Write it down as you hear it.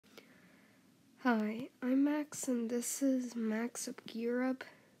Hi, I'm Max, and this is Max of Gear Up.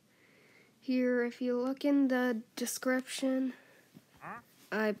 Here, if you look in the description,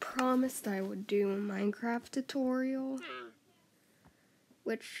 I promised I would do a Minecraft tutorial,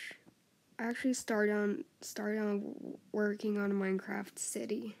 which actually started on working on a Minecraft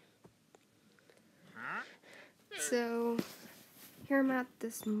city. So, here I'm at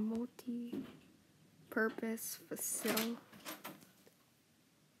this multi-purpose facility.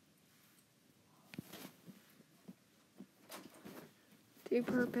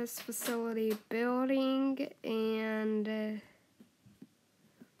 Multi-purpose facility building, and the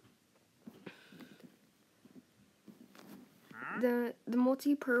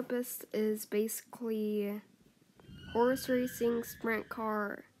multi-purpose is basically horse racing, sprint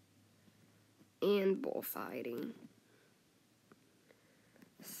car, and bullfighting.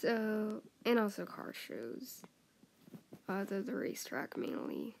 So, and also car shows. The racetrack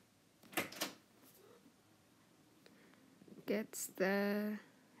mainly gets the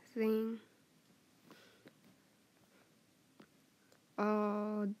thing.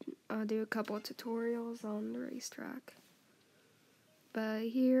 I'll do a couple of tutorials on the racetrack. But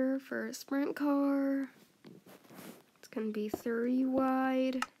here for a sprint car, it's gonna be 30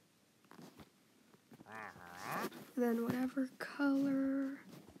 wide. Then whatever color,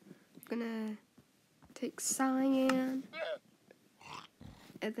 I'm gonna take cyan.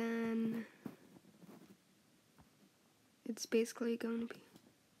 And then it's basically going to be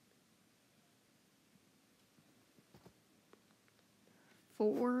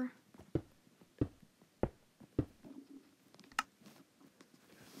four.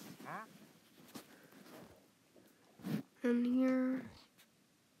 And here,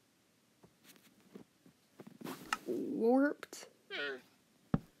 warped.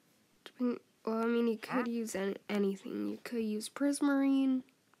 Well, I mean, you could use anything. You could use Prismarine,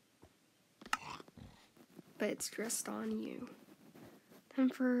 but it's just on you. Then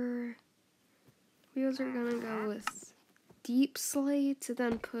for wheels, are gonna go with deep slate to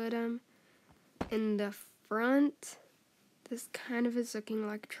then put them in the front. This kind of is looking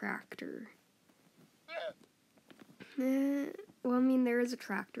like a tractor. Well, I mean, there is a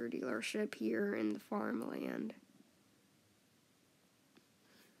tractor dealership here in the farmland.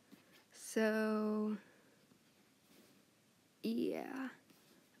 So, yeah.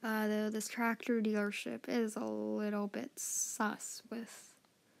 Though this tractor dealership is a little bit sus with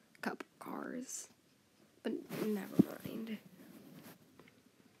a couple cars. But never mind.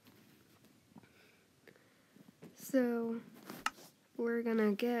 So, we're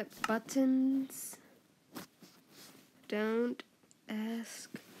gonna get buttons. Don't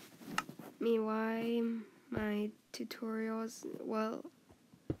ask me why my tutorials, well,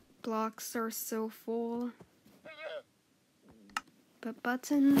 blocks are so full. But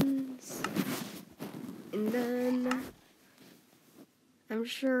buttons, and then I'm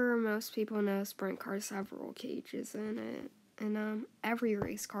sure most people know sprint cars have roll cages in it, and every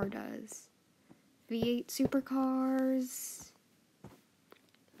race car does. V8 supercars,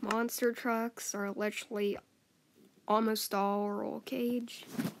 monster trucks are literally almost all roll cage.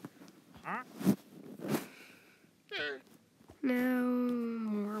 Now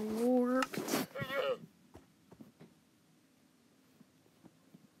more warped.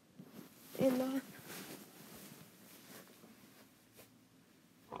 And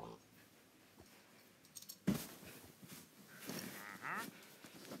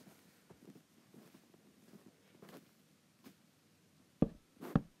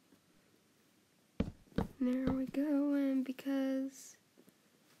there we go, and because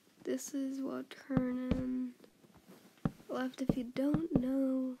this is what turning left, if you don't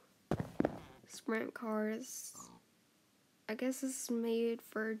know, sprint cars, I guess it's made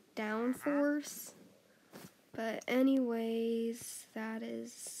for downforce, but anyways, that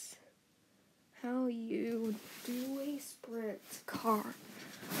is how you do a sprint car.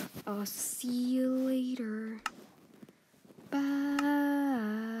 I'll see you later.